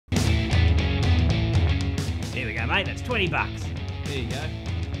mate, that's 20 bucks. There you go.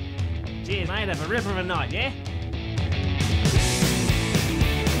 Cheers, mate, have a ripper of a night, yeah?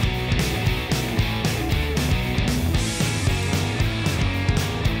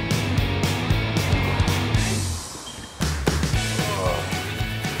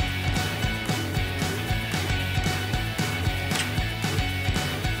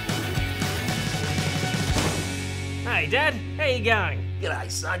 Hey, Dad, how you going? G'day,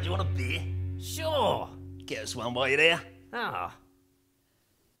 son. Do you want a beer? Sure. Get us one while you're there. Oh.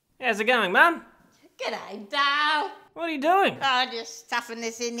 How's it going, Mum? G'day, Dale. What are you doing? Oh, just stuffing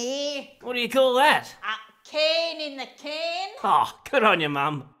this in here. What do you call that? A can in the can. Oh, good on you,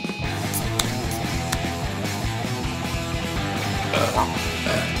 Mum.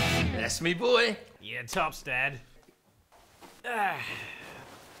 That's me, boy. Yeah, tops, Dad.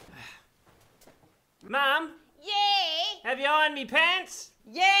 Mum, Yeah. have you ironed me pants?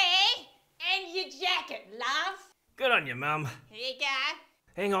 Yeah. And your jacket, love. Good on you, Mum. Here you go.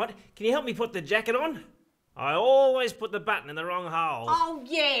 Hang on, can you help me put the jacket on? I always put the button in the wrong hole. Oh,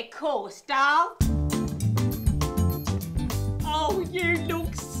 yeah, of course, Dale. Oh, you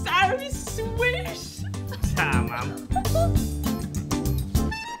look so swish. Ah, Mum.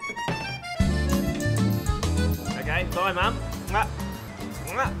 Okay, bye, Mum. Mwah.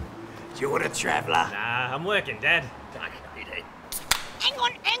 Mwah. You're a traveller. Nah, I'm working, Dad. Okay, then. Hang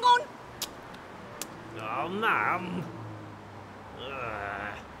on, hang on. Oh, Mum.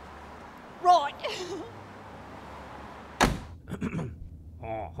 Ugh. Right.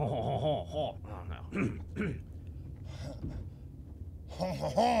 Oh no.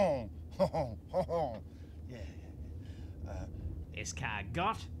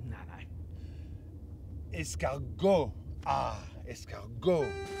 Escargot? No, no. Escargot. Ah, escargot.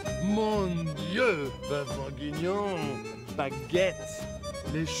 Mon Dieu, bœuf bourguignon, baguette,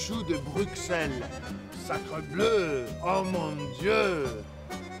 les choux de Bruxelles, sacre bleu, oh mon Dieu.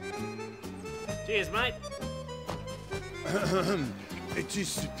 Cheers, mate. Es-tu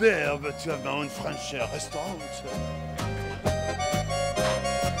superbe, tu as une French restaurant.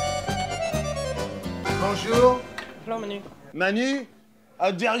 Bonjour. Hello, Manu. Manu,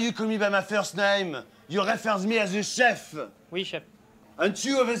 how dare you call me by my first name? You refers me as a chef. Oui, chef. And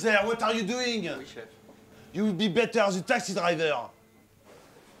you over there, what are you doing? Oui, chef. You would be better as a taxi driver.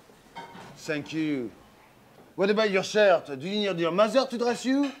 Thank you. What about your shirt? Do you need your mother to dress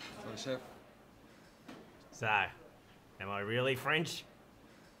you? Oui, chef. So, am I really French?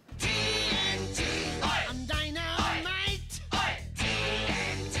 TNT.